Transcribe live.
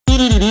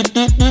3,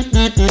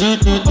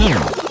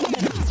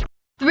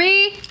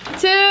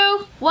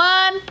 2,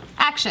 1,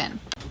 action.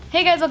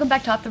 Hey guys, welcome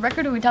back to Off the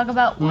Record, where we talk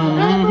about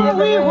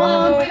whatever we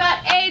want. We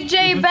got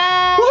AJ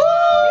back.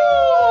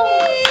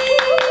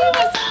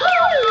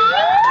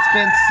 It's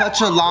been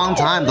such a long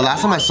time. The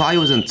last time I saw you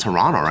was in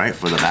Toronto, right?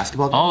 For the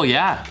basketball game? Oh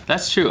yeah,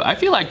 that's true. I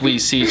feel like we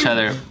see each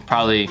other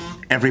probably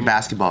Every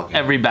basketball game.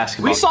 every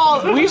basketball.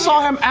 We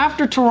saw him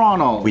after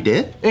Toronto. We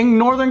did? In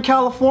Northern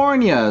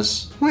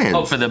California's. When?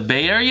 Oh, for the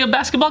Bay Area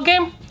basketball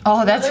game?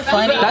 Oh, that's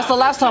funny. That's the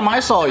last time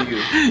I saw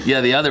you. Yeah,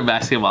 the other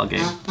basketball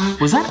game.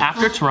 Was that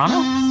after Toronto?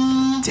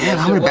 Damn,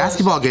 how many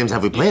basketball games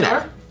have we played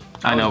at?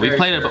 I know,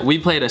 we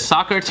played a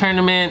soccer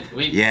tournament.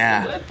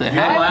 Yeah. What the I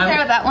heck? was there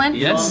with that one.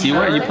 Yes, you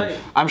were. You played.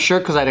 I'm sure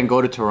because I didn't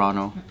go to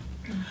Toronto.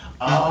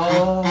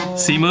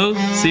 Simu?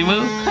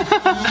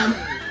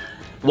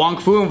 Wong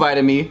Fu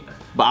invited me,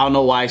 but I don't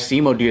know why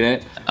Simo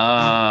didn't.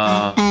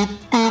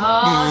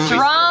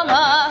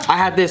 Drama. I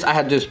had this.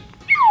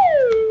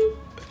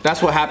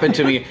 That's what happened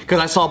to me because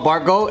I saw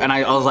Bart go and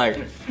I was like,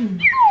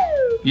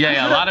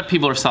 Yeah, a lot of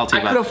people are salty I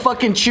about could it. have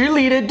fucking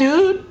cheerleaded,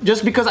 dude.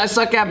 Just because I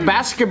suck at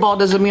basketball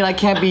doesn't mean I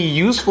can't be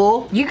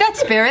useful. You got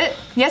spirit.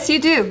 Yes, you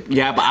do.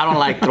 Yeah, but I don't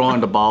like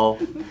throwing the ball.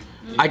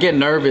 I get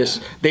nervous.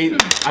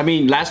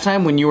 Last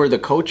time when you were the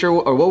coach or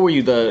what were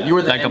you? You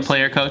were the Like a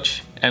player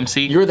coach,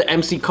 MC? You were the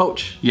MC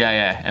coach.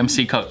 Yeah,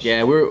 MC coach.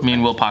 Yeah, Me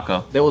and Will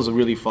Paco. That was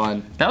really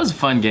fun. That was a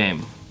fun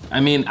game.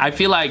 I mean, I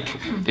feel like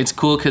it's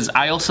cool because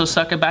I also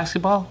suck at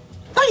basketball.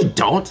 No, you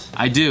don't.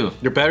 I do.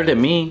 You're better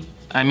than me.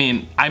 I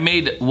mean, I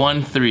made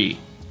 1 3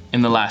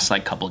 in the last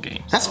couple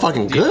games. That's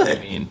fucking You know what I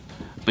good. mean,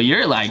 but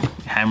you're like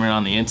hammering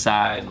on the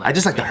inside. I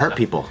just like to hurt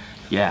people.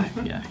 Yeah,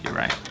 you're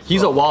right.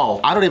 He's a wall.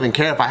 I don't even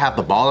care if I have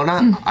the ball or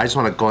not. I just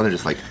want to go in there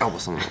just like, elbow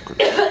someone real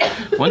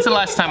quick. When's the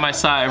last time I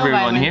saw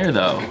everyone here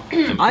though?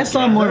 I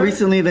saw more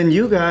recently than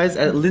you guys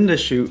at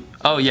Linda's shoot.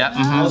 Oh yeah,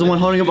 I was the one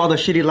holding up all the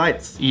shitty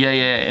lights. yeah,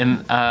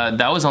 and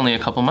that was only a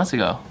couple months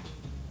ago.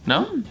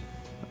 No?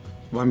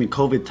 Well, I mean,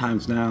 COVID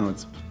times now.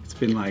 It's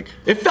been like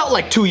It felt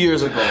like 2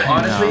 years ago,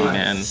 honestly. No,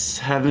 man.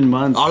 7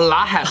 months. A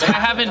lot has I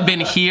happened. haven't been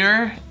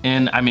here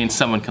in, I mean,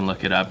 someone can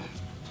look it up.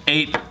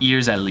 8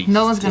 years at least.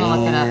 No one's gonna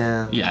look it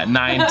up. Yeah,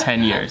 9,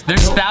 10 years.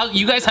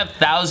 You guys have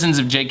thousands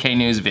of JK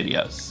News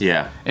videos.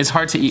 Yeah. It's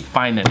hard to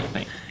find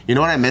anything. You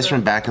know what I miss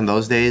from back in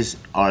those days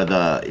are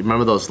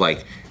remember those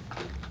like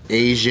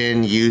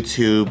Asian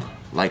YouTube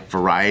like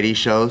variety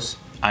shows?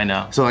 I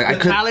know. So like I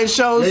couldn't. Talent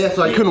shows. Yeah,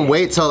 so I couldn't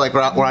wait till like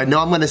where I know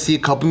I'm gonna see a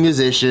couple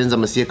musicians, I'm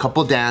gonna see a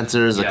couple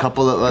dancers, a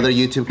couple of other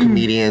YouTube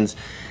comedians,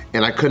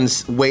 and I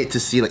couldn't wait to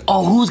see like,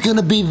 oh, who's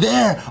gonna be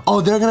there? Oh,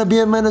 they're gonna be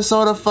in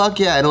Minnesota. Fuck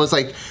yeah! And it was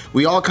like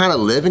we all kind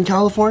of live in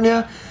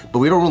California, but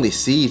we don't really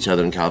see each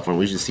other in California.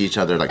 We just see each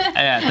other like,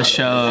 At the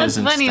shows That's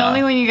and funny, stuff.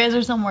 only when you guys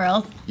are somewhere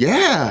else.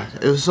 yeah,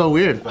 it was so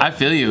weird. I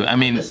feel you. I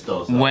mean, miss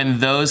those, though. when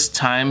those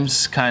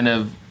times kind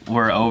of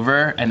were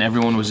over and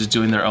everyone was just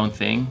doing their own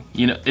thing,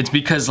 you know, it's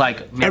because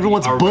like maybe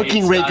Everyone's our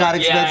booking rates rate got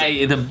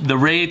expensive. Yeah, the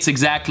rates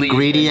exactly.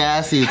 Greedy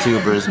ass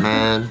YouTubers,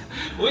 man.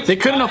 They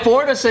couldn't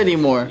afford us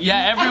anymore.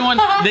 Yeah, everyone,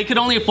 they could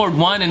only afford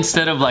 1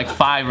 instead of like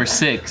 5 or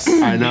 6.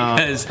 I know.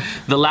 Because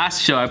the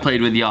last show I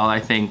played with y'all, I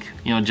think,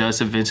 you know,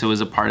 Joseph Vincent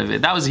was a part of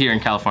it. That was here in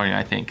California,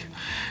 I think.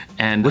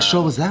 And What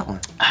show was that one?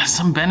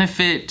 some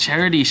benefit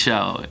charity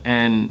show.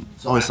 And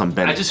It's always some I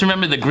better. just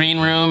remember the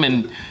green room,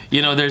 and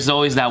you know, there's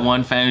always that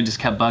one fan who just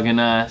kept bugging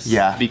us.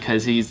 Yeah.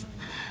 Because he's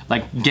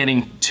like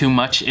getting too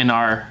much in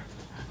our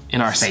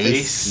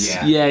space.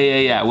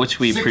 Yeah. Which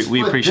we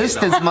appreciate.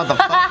 Distance,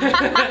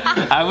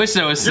 motherfucker. I wish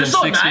there was some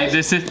so 6 feet nice.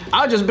 distance.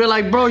 I'll just be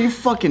like, bro, you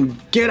fucking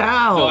get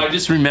out. Oh, I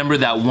just remember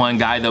that one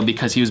guy though,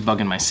 because he was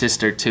bugging my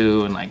sister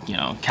too, and like, you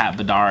know, Kat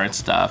Badar and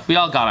stuff. We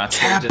all got on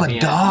stage. Kat at the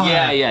end. Badar.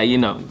 Yeah, you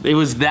know, it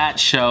was that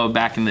show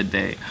back in the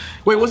day.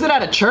 Wait, was it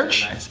at a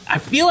church? I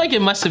feel like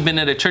it must have been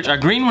at a church. Our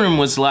green room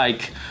was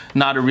like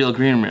not a real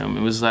green room.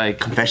 It was like,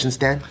 Confession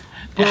stand?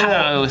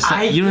 yeah, it was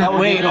like, you know,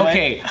 Wait,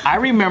 okay. I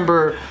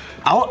remember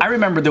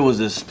there was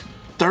this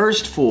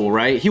thirst fool,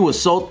 right? He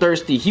was so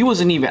thirsty. He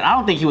wasn't even, I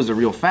don't think he was a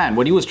real fan.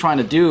 What he was trying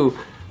to do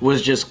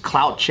was just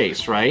clout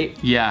chase, right?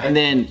 Yeah. And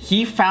then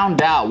he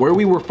found out where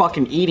we were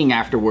fucking eating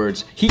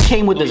afterwards. He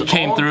came with his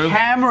came own through?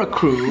 camera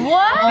crew.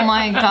 What? Oh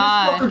my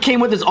god. Came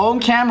with his own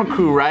camera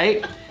crew,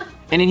 right?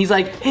 And then he's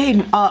like, hey,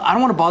 I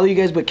don't want to bother you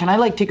guys, but can I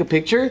like take a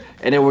picture?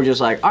 And then we're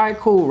just like, all right,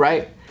 cool,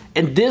 right?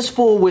 And this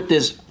fool with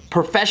this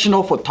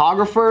professional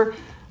photographer,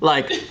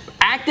 like,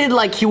 acted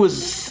like he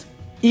was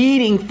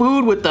eating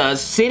food with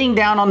us, sitting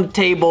down on the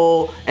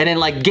table, and then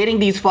like getting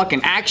these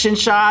fucking action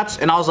shots.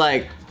 And I was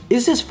like,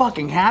 is this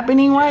fucking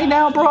happening right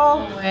now,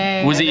 bro?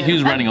 Was he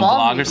was running a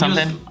vlog or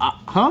something?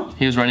 Huh?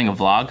 He was running a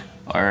vlog,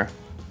 or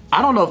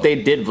I don't know if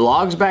they did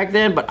vlogs back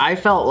then, but I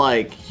felt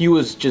like he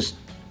was just,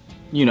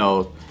 you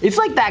know, it's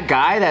like that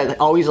guy that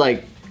always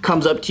like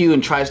comes up to you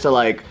and tries to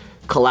like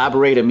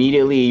collaborate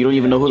immediately. You don't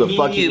even know who the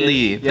fuck he is.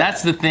 immediately.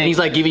 That's the thing. And he's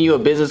like giving you a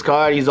business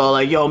card. He's all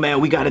like, yo, man,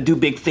 we got to do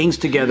big things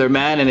together,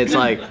 man. And it's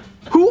like,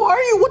 who are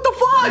you? What the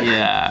fuck?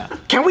 yeah.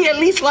 Can we at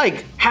least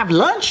like have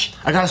lunch?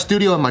 I got a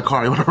studio in my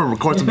car. You want to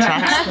record some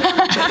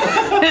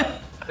tracks?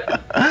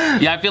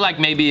 Yeah, I feel like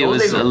maybe it Those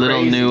was days a were little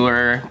crazy.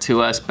 newer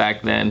to us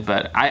back then,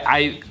 but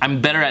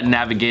I'm better at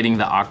navigating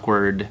the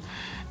awkward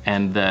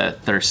and the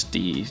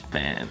thirsty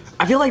fans.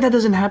 I feel like that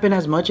doesn't happen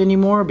as much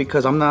anymore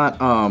because I'm not,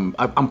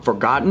 I'm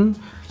forgotten.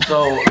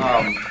 So,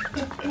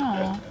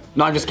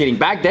 no, I'm just kidding.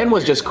 Back then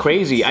was just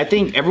crazy. I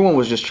think everyone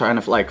was just trying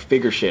to like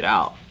figure shit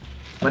out.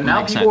 But now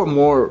Makes people sense. are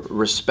more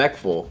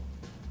respectful.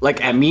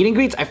 Like at meet and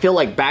greets, I feel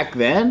like back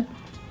then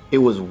it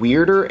was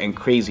weirder and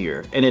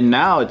crazier. And then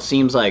now it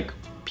seems like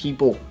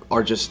people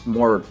are just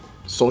more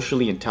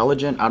socially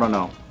intelligent. I don't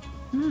know.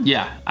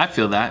 Yeah, I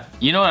feel that.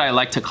 You know what I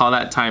like to call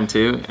that time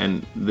too?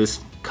 And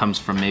this comes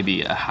from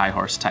maybe a high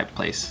horse type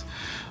place.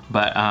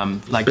 But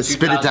like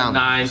Spit it down.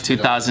 2009,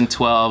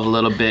 2012, a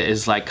little bit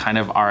is like kind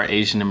of our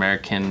Asian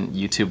American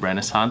YouTube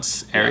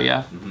Renaissance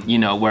area. You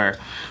know, where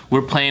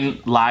we're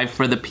playing live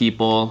for the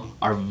people.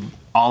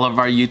 All of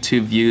our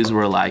YouTube views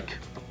were like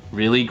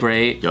really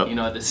great. Yep. You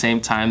know, at the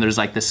same time, there's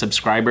like the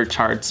subscriber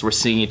charts. We're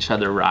seeing each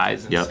other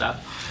rise and Yep.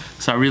 stuff.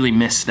 So I really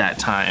missed that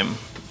time.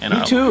 And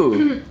Me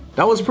too.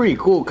 That was pretty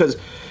cool because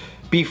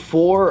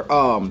before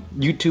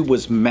YouTube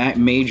was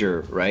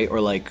major, right?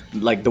 Or like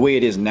the way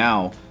it is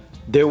now,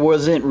 there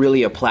wasn't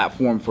really a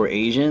platform for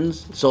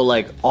Asians. So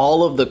like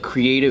all of the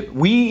creative,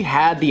 we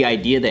had the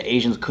idea that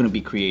Asians couldn't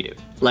be creative.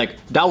 Like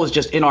that was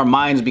just in our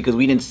minds because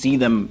we didn't see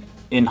them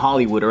in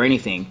Hollywood or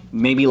anything.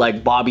 Maybe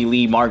like Bobby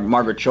Lee,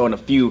 Margaret Cho, and a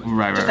few,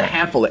 Right, just right, a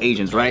handful of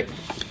Asians, right?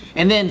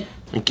 And then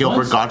And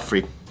Gilbert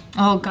Godfrey.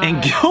 Oh god.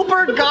 and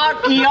Gilbert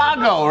got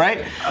Iago,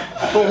 right?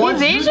 But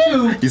once He's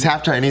Asian? He's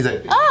half Chinese.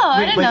 Oh,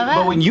 I didn't know that.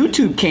 But when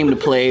YouTube came to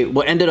play,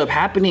 what ended up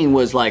happening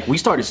was like we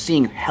started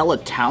seeing hella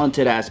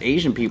talented ass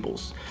Asian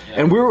peoples,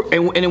 and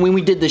and then when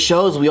we did the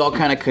shows, we all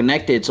kind of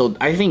connected. So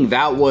I think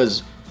that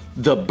was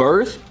the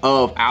birth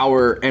of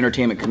our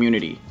entertainment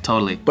community.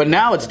 Totally. But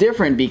now it's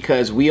different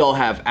because we all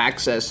have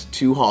access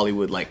to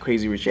Hollywood, like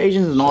Crazy Rich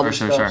Asians and all this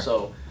Sure, stuff. sure.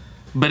 So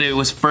But it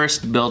was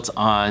first built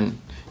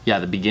on,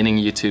 the beginning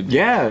YouTube.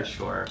 yeah, For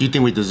sure. Do you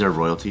think we deserve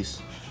royalties?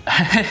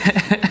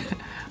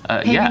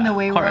 Paving the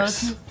way of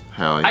course. royalties.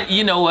 Hell yeah.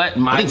 You know what?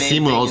 My I think main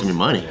Seymour thing owes me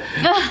money.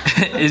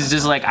 is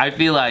just like, I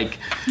feel like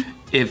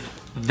if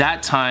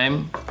that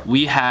time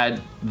we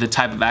had the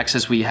type of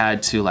access we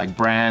had to like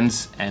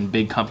brands and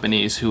big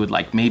companies who would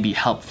like maybe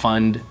help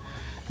fund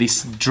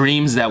these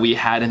dreams that we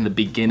had in the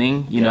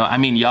beginning, you know, I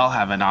mean, y'all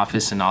have an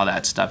office and all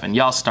that stuff, and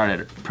y'all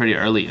started pretty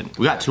early. And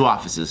We got 2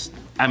 offices.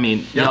 I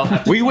mean, y'all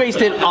have we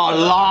wasted a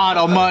lot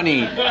of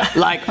money,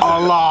 like a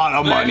lot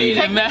of money.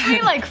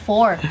 Technically like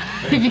 4,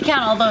 if you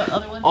count all the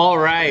other ones. All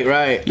right,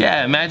 right.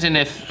 Yeah, imagine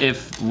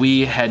if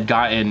we had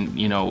gotten,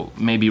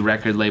 maybe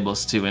record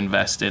labels to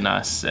invest in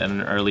us at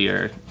an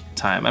earlier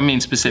time. I mean,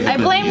 specifically. I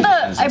blame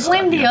musicians and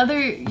stuff, the yeah. other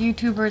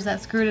YouTubers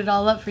that screwed it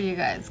all up for you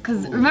guys.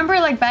 Cause remember,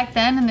 like back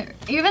then, and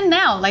even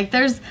now, like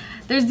there's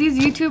these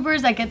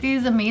YouTubers that get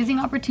these amazing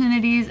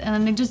opportunities, and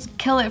then they just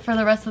kill it for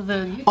the rest of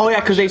the. Oh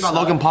yeah, because they About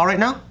Logan Paul right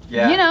now?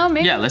 Yeah. You know,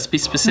 maybe. Yeah, let's be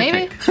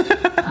specific. Maybe.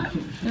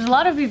 There's a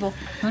lot of people.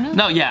 Who knows?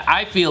 No, yeah,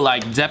 I feel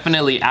like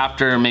definitely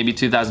after maybe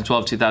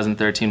 2012,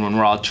 2013, when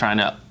we're all trying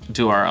to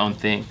do our own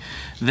thing,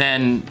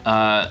 then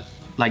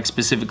like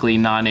specifically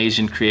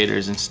non-Asian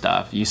creators and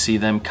stuff, you see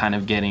them kind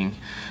of getting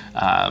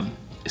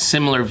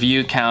similar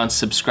view counts,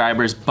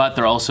 subscribers, but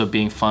they're also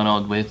being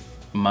funneled with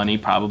money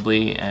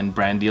probably and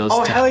brand deals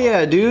Oh to hell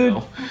yeah,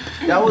 dude!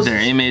 That was their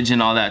image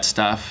and all that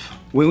stuff.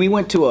 when we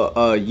went to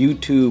a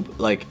YouTube,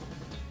 like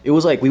it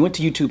was like we went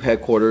to YouTube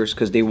headquarters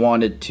because they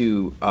wanted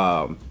to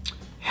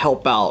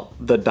help out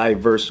the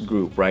diverse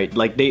group, right?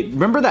 Like they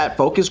remember that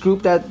focus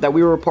group that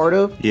we were a part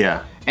of,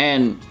 Yeah.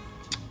 and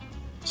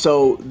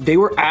so they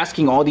were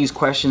asking all these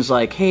questions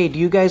like, hey, do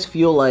you guys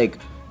feel like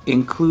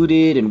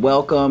included and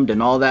welcomed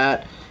and all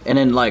that? And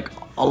then like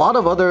a lot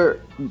of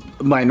other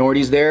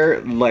minorities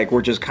there like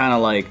were just kind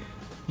of like,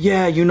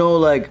 yeah,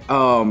 like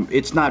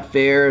it's not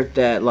fair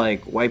that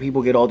like white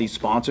people get all these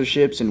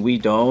sponsorships and we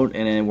don't,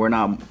 and then we're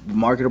not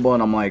marketable.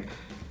 And I'm like,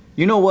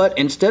 you know what,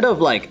 instead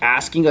of like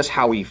asking us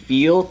how we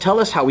feel, tell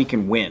us how we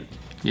can win.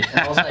 Yeah.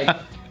 And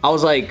I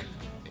was like,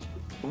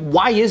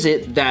 why is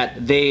it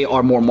that they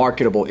are more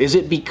marketable? Is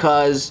it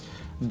because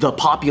the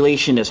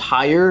population is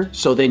higher,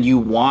 so then you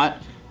want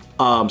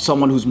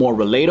someone who's more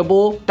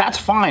relatable? That's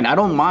fine, I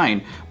don't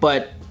mind,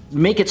 but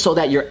make it so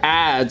that your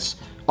ads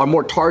are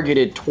more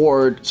targeted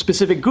toward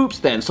specific groups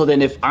then. So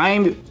then if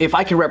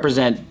I can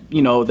represent,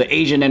 the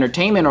Asian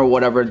entertainment or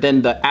whatever,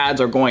 then the ads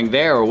are going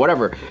there or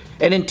whatever.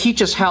 And then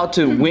teach us how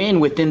to win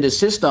within the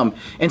system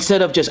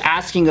instead of just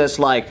asking us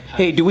like,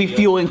 hey, do we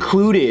feel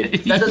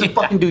included? That doesn't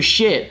fucking do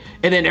shit.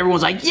 And then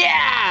everyone's like,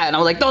 yeah! And I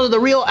was like, those are the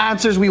real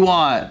answers we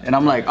want. And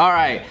I'm like, all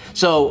right,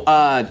 so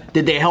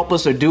did they help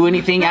us or do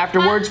anything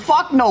afterwards?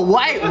 Fuck no,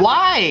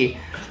 why?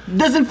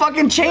 Doesn't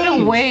fucking change.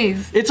 What a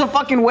waste. It's a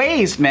fucking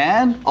waste,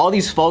 man. All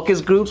these focus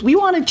groups, we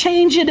want to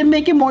change it and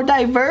make it more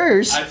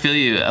diverse. I feel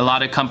you. A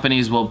lot of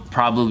companies will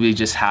probably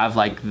just have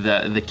like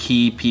the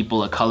key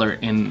people of color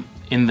in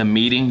the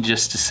meeting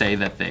just to say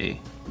that they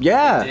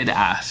Yeah. did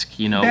ask,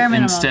 you know, Bare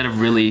minimum. instead of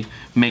really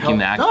making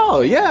the act.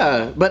 Oh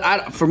yeah,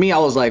 but for me, I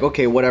was like,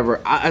 okay,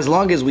 whatever. As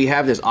long as we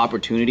have this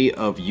opportunity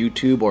of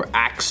YouTube or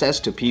access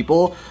to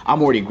people,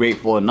 I'm already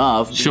grateful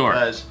enough. Sure.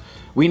 Because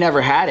we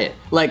never had it.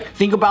 Like,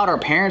 think about our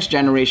parents'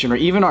 generation or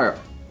even our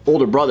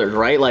older brothers,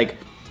 right? Like,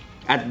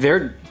 at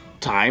their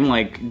time,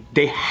 like,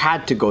 they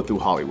had to go through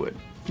Hollywood.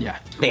 Yeah.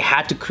 They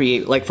had to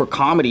create, like, for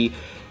comedy,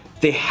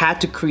 they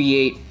had to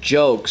create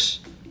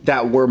jokes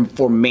that were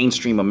for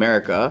mainstream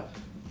America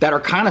that are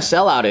kind of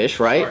sellout-ish,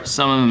 right?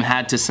 Some of them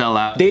had to sell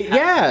out.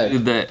 Yeah.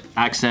 The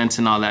accents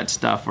and all that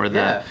stuff, or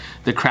the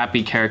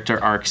crappy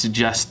character arcs,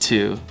 just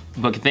to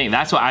book a thing.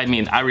 That's what I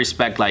mean. I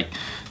respect like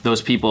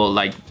those people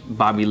like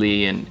Bobby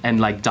Lee and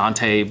like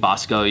Dante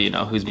Bosco, you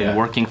know, who's been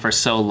working for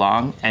so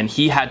long, and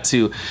he had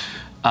to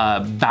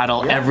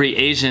battle every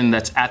Asian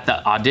that's at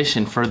the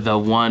audition for the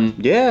one.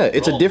 Yeah,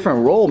 it's a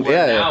different role.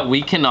 Now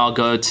we can all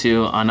go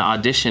to an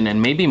audition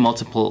and maybe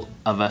multiple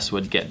of us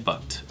would get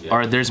booked,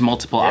 or there's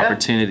multiple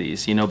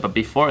opportunities, you know. But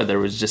before there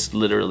was just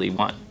literally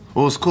one.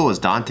 What was cool was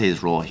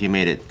Dante's role. He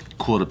made it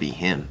cool to be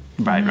him.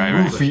 Right.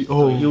 He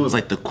was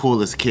like the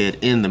coolest kid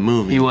in the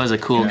movie. He was a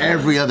cool guy.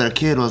 Every other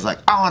kid was like,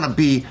 I want to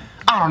be.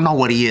 I don't know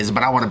what he is,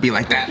 but I want to be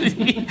like that.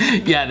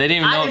 Yeah, they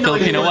didn't even know what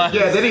Filipino was.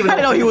 Yeah, they didn't even I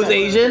didn't know he was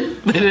Asian.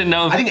 They didn't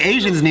know. I think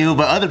Asians knew,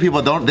 but other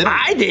people don't.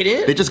 I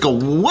didn't. They just go,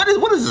 what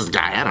is this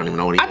guy? I don't even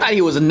know what he is. I thought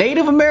he was a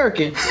Native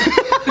American.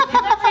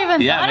 I never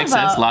even Yeah, thought makes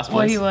about sense. Lost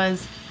what Boys. he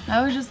was.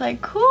 I was just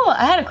like, cool.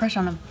 I had a crush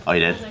on him. Oh,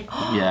 you did?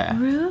 Yeah.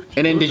 Rude.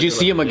 And then did you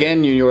see him again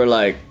and you were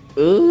like,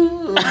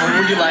 ooh? Or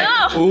were you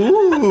like,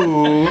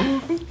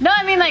 ooh? No,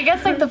 I mean, I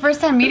guess like the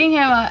first time meeting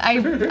him,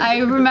 I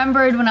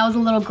remembered when I was a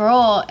little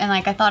girl, and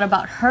like I thought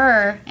about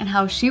her and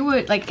how she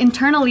would like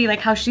internally, like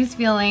how she's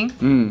feeling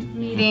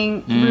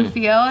meeting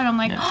Rufio, and I'm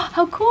like, oh,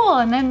 how cool.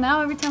 And then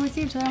now every time we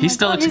see each other, I'm He like,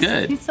 still oh, looks he's-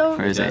 good He's so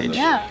for his age.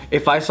 Yeah.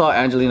 If I saw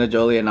Angelina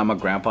Jolie and I'm a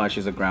grandpa and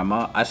she's a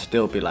grandma, I'd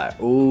still be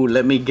like, ooh,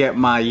 let me get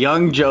my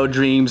young Joe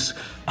dreams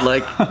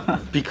like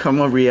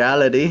become a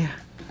reality.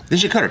 Did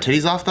she cut her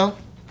titties off, though?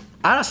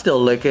 I'd still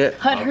lick it.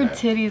 Cut her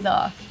titties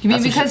off. You mean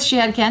That's what because she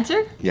had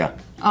cancer? Yeah.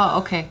 Oh,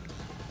 okay.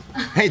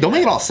 Hey, don't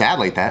make it all sad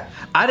like that.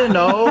 I didn't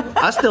know.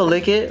 I still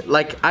lick it.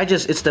 Like,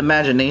 it's the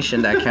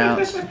imagination that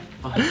counts.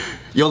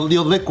 You'll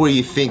lick where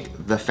you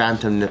think the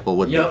phantom nipple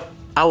would be.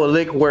 I would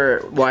lick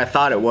where I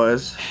thought it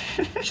was.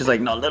 She's like,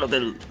 no, a little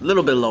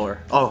bit lower.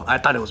 Oh, I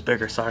thought it was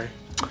bigger, sorry.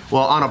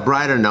 Well, on a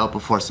brighter note,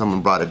 before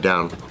someone brought it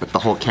down with the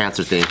whole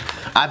cancer thing,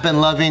 I've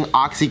been loving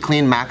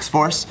OxyClean Max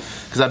Force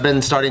because I've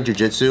been starting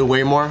jujitsu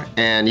way more,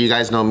 and you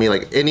guys know me,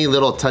 like any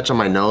little touch on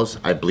my nose,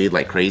 I bleed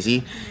like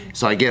crazy.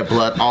 So I get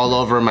blood all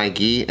over my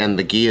gi, and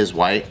the gi is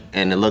white,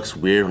 and it looks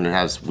weird when it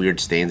has weird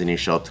stains and you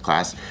show up to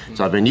class.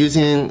 So I've been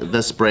using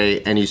the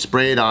spray, and you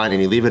spray it on,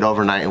 and you leave it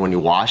overnight, and when you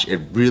wash,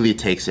 it really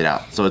takes it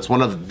out. So it's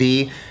one of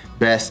the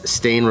best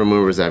stain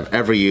removers I've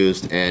ever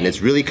used, and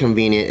it's really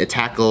convenient. It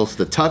tackles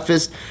the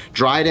toughest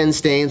dried end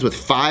stains with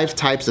 5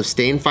 types of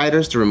stain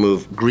fighters to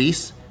remove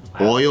grease,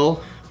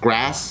 oil,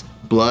 grass,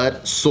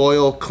 blood,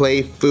 soil,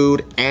 clay,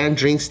 food, and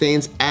drink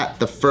stains at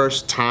the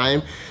first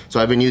time.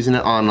 So I've been using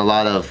it on a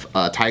lot of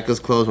Taika's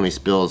clothes when he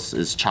spills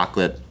his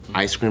chocolate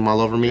ice cream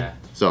all over me.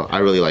 So I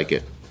really like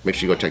it. Make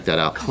sure you go check that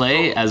out.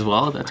 Clay as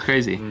well. That's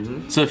crazy.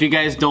 So if you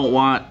guys don't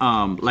want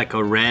like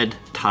a red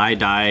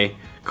tie-dye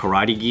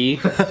karate gi,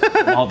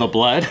 all the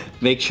blood,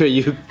 make sure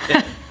you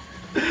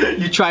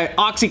try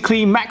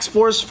OxyClean Max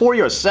Force for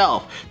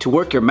yourself. To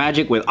work your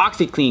magic with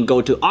OxyClean,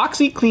 go to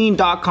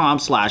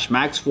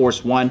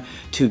oxyclean.com/maxforce1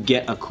 to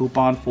get a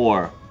coupon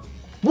for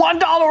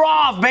 $1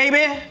 off,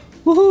 baby.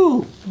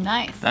 Woohoo!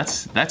 Nice.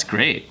 That's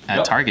great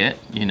at Target.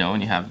 You know,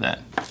 when you have that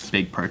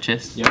big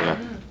purchase,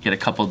 get a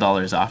couple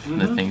dollars off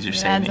the things you're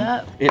It adds saving.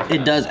 up.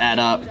 It does add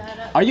up.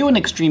 Are you an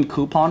extreme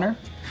couponer?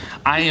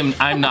 I'm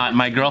not.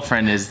 My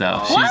girlfriend is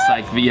though. She's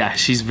like, yeah,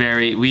 she's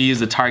very. We use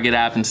the Target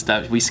app and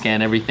stuff. We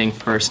scan everything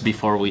first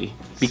before we.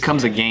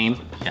 Becomes a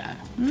game. Yeah,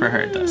 for her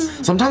it does.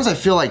 Sometimes I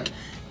feel like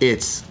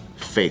it's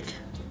fake.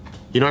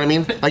 You know what I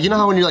mean? Like, you know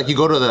how when you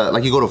go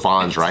to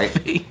Vons, right?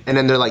 And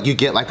then they're like, you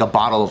get like a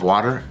bottle of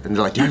water, and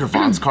they're like, do you have your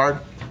Vons card?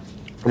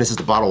 And this is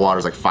the bottle of water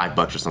is like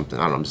 $5 or something.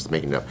 I don't know. I'm just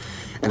making it up.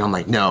 And I'm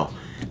like, no.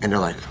 And they're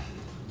like,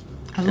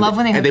 I love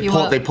when they hook you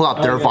up. they pull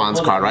out their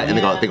Vons card, right? And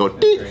they go,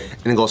 Deet,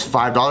 and it goes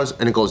 $5,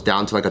 and it goes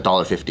down to like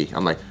 $1.50.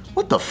 I'm like,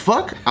 what the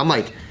fuck? I'm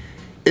like,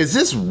 is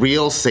this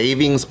real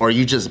savings, or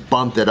you just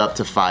bumped it up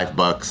to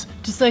 $5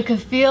 Just so it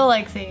could feel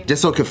like saving.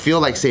 just so it could feel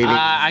like saving?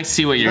 I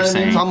see what you're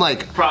saying. So I'm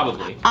like,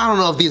 Probably. I don't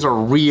know if these are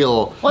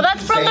real. Well,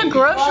 that's from the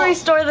grocery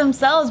store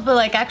themselves, but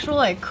like actual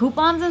like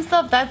coupons and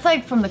stuff, that's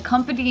like from the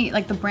company,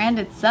 like the brand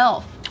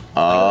itself.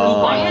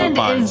 The brand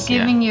Coupons, is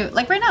giving you,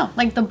 like right now,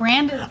 like the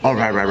brand is Oh,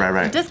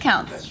 right.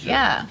 discounts.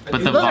 Yeah. But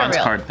the Those are Vons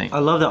real. card thing. I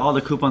love that all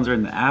the coupons are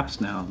in the apps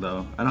now,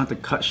 though. I don't have to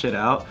cut shit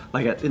out.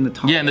 Like in the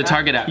Target. Yeah, in the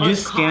Target app. You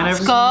just scan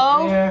everything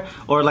Costco. there.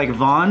 Or like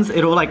Vons,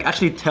 it'll like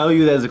actually tell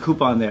you there's a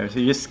coupon there. So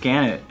you just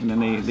scan it and then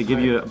they give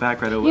you it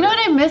back right away. You know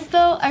what I miss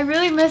though? I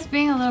really miss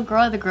being a little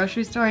girl at the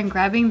grocery store and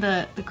grabbing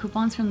the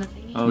coupons from the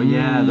thingy. Oh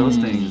yeah, those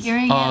things.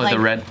 Hearing Oh, it, like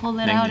the red pull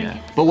it thing, out yeah. and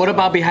get But what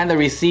about behind the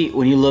receipt?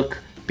 When you look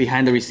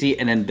behind the receipt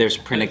and then there's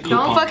printed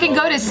coupons. Don't fucking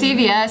go to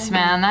CVS,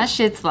 man. That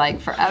shit's like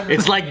forever.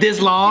 It's like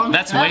this long.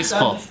 That's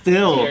wasteful.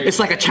 Still. It's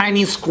like a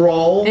Chinese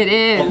scroll. It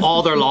is. Of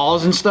all their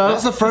laws and That's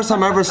stuff. the first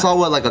time I ever saw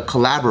what like a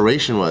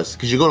collaboration was.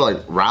 Cause you go to like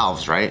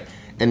Ralph's, right?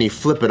 And you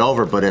flip it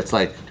over, but it's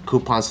like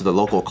coupons to the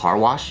local car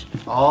wash.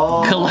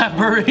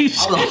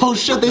 Collaboration. Oh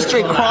shit, they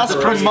straight cross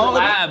promote.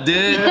 Lab,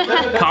 dude.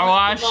 Car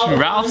wash,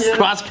 Ralph's.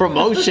 Cross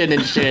promotion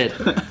and shit.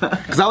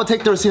 Cause I would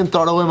take the receipt and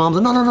throw it away. Mom's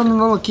like,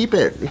 no, keep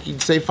it. You can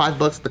save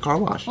 $5 at the car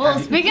wash. Well,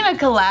 speaking of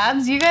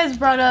collabs, you guys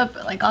brought up,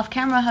 like off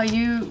camera, how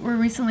you were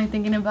recently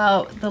thinking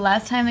about the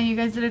last time that you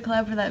guys did a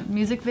collab for that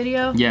music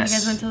video. Yes. You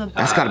guys went to the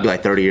That's gotta be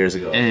like 30 years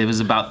ago. It was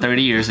about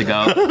 30 years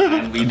ago.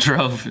 And we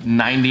drove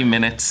 90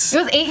 minutes. It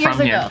was 8 years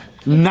from here. ago.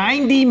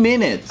 90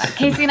 minutes.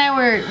 Casey and I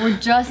were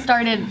just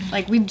started,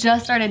 like we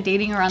just started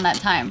dating around that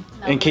time.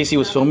 And Casey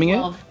was filming it?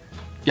 12.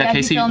 Yeah, Yeah, he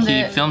Casey, filmed he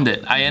it. filmed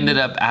it. I ended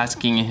up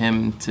asking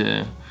him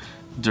to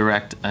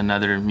direct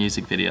another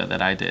music video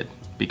that I did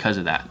because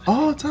of that.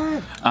 Oh,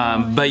 time.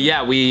 But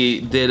yeah, we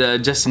did a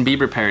Justin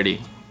Bieber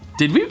parody.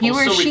 Did we You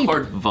were also sheep.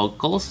 record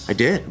vocals?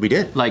 We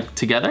did. Like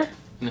together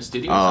in the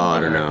studio? Oh, I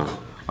don't know.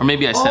 Or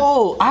maybe I said.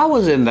 Oh, I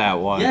was in that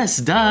one. Yes,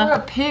 Or duh. a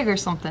pig or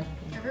something.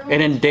 And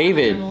then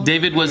David.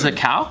 David was a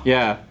cow?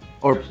 Yeah.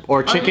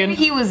 Or chicken.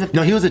 He was a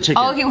No, he was a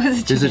chicken. Oh, he was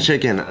a He's a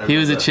chicken. He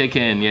was a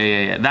chicken.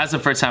 Yeah. That's the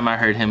first time I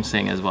heard him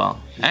sing as well.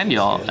 And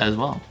y'all as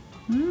well.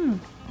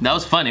 That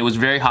was fun. It was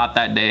very hot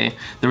that day.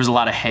 There was a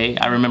lot of hay.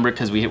 I remember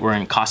because we were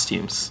in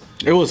costumes.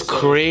 It was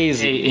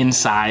crazy. Hay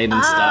inside and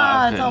Ah,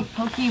 stuff. it's all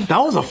and- pokey. That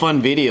was a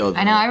fun video.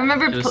 I know. I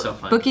remember It was so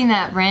fun. booking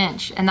that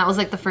ranch, and that was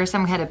like the first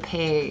time we had to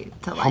pay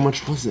to like. How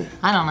much was it?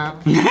 I don't know.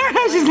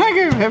 She's not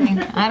gonna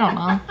remember. I don't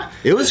know.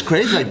 It was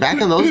crazy. Like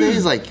back in those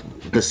days, like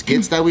the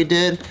skits that we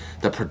did,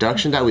 the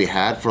production that we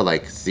had for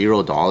like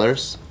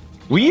 $0.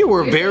 We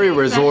were very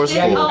resourceful.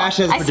 Oh, Smash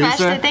as a I smashed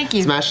producer. it. Thank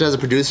you. Smash it as a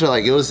producer.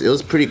 Like it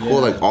was pretty cool.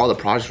 Like all the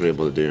projects we were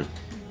able to do.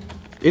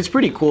 It's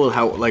pretty cool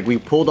how like we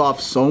pulled off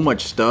so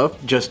much stuff.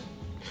 Just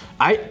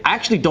I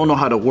actually don't know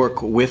how to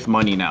work with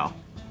money now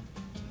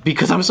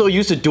because I'm so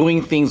used to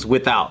doing things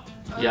without.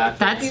 Yeah.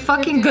 That's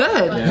fucking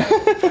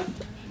good.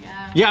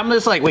 Yeah, I'm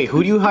just like, wait,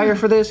 who do you hire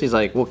for this? He's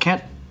like, well,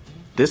 can't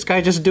this guy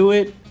just do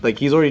it? Like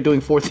he's already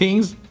doing 4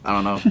 things. I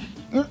don't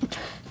know.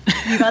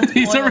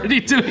 He's already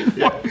doing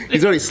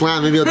He's already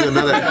slammed. Maybe he'll do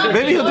another.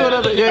 Maybe he'll do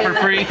another. Yeah.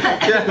 for free.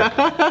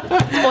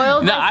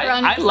 Spoiled No, us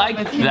around I like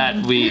with you.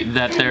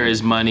 that there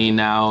is money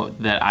now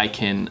that I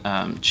can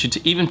shoot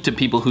to, even to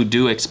people who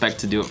do expect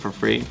to do it for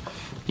free.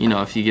 You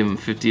know, if you give them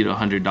 $50 to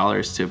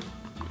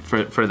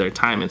 $100 for their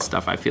time and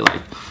stuff, I feel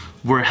like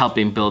we're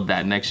helping build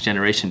that next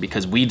generation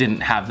because we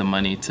didn't have the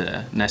money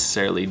to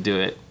necessarily do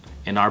it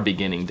in our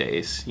beginning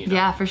days. You know?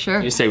 Yeah, for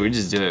sure. You say we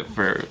just do it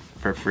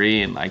for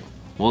free and like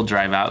we'll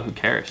drive out. Who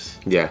cares?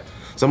 Yeah.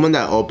 Someone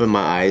that opened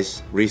my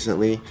eyes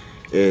recently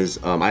is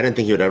I didn't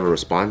think he would ever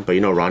respond, but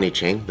you know Ronnie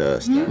Chang, the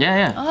star.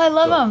 Yeah. Oh, I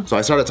love him. So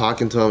I started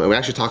talking to him, and we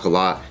actually talk a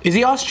lot. Is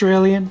he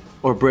Australian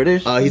or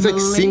British? He's like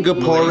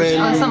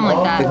Singaporean, Oh, something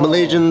like that. like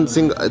Malaysian.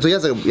 So he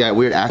has a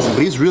weird accent,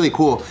 but he's really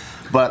cool.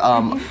 But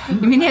You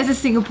mean he has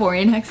a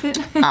Singaporean accent?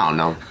 I don't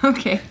know.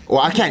 Okay.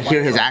 Well, I can't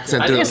hear his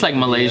accent I through. think it's like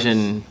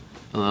Malaysian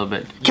a little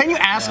bit. Can you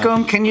ask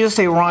him? Can you just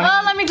say Ronnie?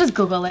 Well, let me just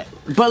Google it.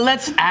 But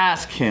let's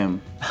ask him.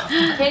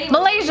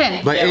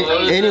 Malaysian. But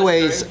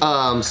anyways,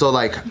 so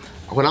like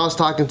when I was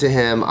talking to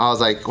him, I was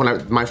like,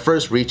 my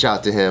first reach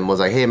out to him was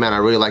like, hey man, I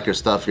really like your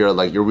stuff. You're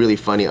really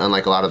funny,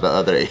 unlike a lot of the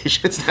other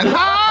Asians. You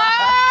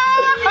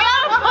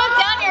gotta put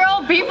down your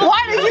old people.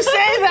 Why did you say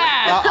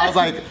that? I was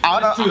like,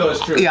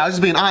 it's true. Yeah, I was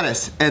just being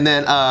honest. And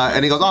then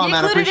and he goes, oh He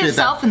man, I included appreciate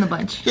himself that. in the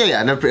bunch.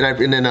 Yeah,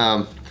 and then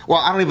well,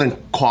 I don't even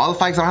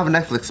qualify because I don't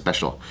have a Netflix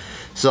special.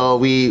 So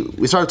we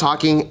started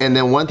talking, and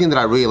then one thing that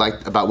I really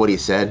liked about what he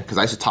said, because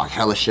I used to talk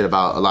hella shit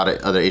about a lot of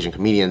other Asian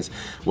comedians,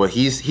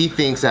 he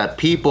thinks that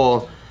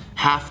people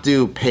have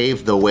to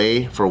pave the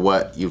way for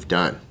what you've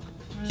done.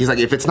 He's like,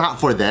 if it's not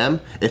for them,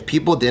 if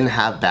people didn't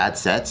have bad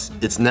sets,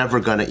 it's never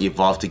gonna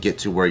evolve to get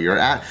to where you're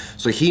at.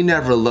 So he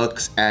never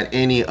looks at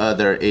any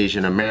other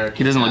Asian American.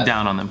 He doesn't look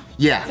down on them.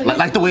 Yeah,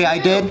 like the way I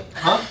did.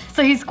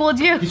 So he schooled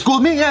you. He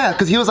schooled me, yeah,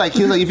 because he was like,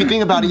 if you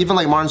think about it, even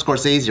like Martin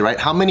Scorsese, right?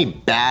 How many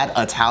bad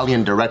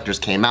Italian directors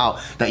came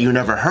out that you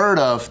never heard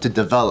of to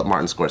develop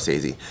Martin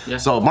Scorsese? Yeah.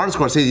 So Martin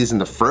Scorsese isn't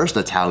the first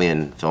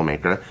Italian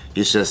filmmaker.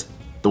 He's just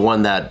the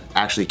one that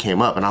actually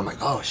came up, and I'm like,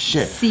 oh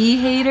shit. Sea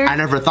hater. I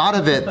never thought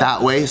of it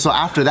that way. So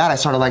after that, I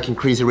started liking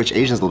Crazy Rich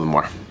Asians a little bit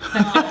more.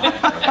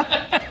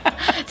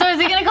 So is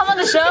he gonna come on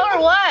the show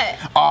or what?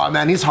 Oh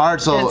man, he's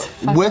hard. So It's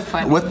fucking with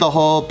funny. with the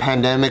whole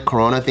pandemic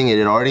corona thing,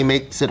 it already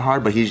makes it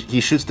hard. But he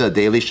shoots the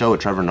Daily Show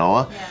with Trevor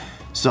Noah. Yeah.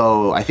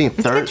 So I think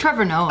Let's get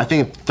Trevor Noah. I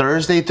think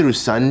Thursday through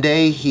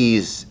Sunday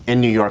he's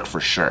in New York for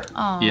sure.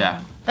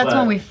 Yeah. That's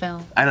when we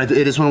film. And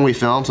it is when we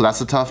film, so that's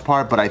the tough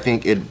part. But I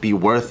think it'd be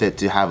worth it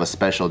to have a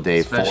special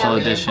day Special for.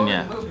 edition,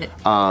 yeah.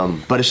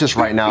 But it's just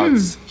right now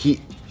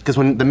because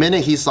when the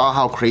minute he saw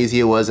how crazy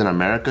it was in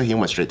America, he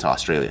went straight to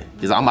Australia.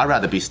 He's like, I'd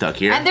rather be stuck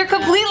here. And they're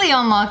completely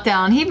on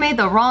lockdown. He made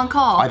the wrong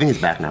call. I think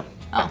he's back now.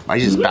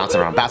 He's just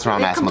bouncing around, They're ass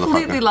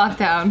completely motherfucker. locked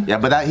down. Yeah,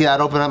 but that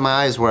opened up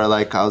my eyes where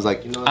like I was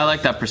like, you know, I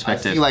like that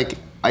perspective.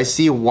 I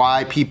see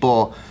why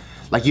people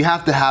like you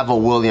have to have a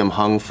William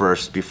Hung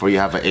first before you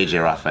have an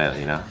AJ Rafael,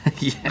 you know?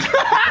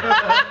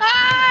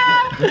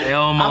 I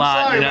owe him a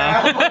lot, you know?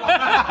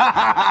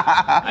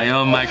 I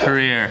owe him my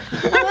career.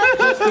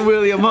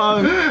 William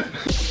Hung.